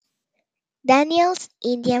Daniel's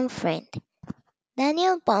Indian friend.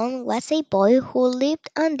 Daniel Boone was a boy who lived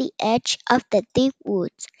on the edge of the deep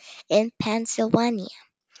woods in Pennsylvania.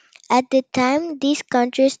 At the time, this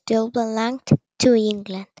country still belonged to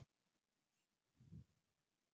England.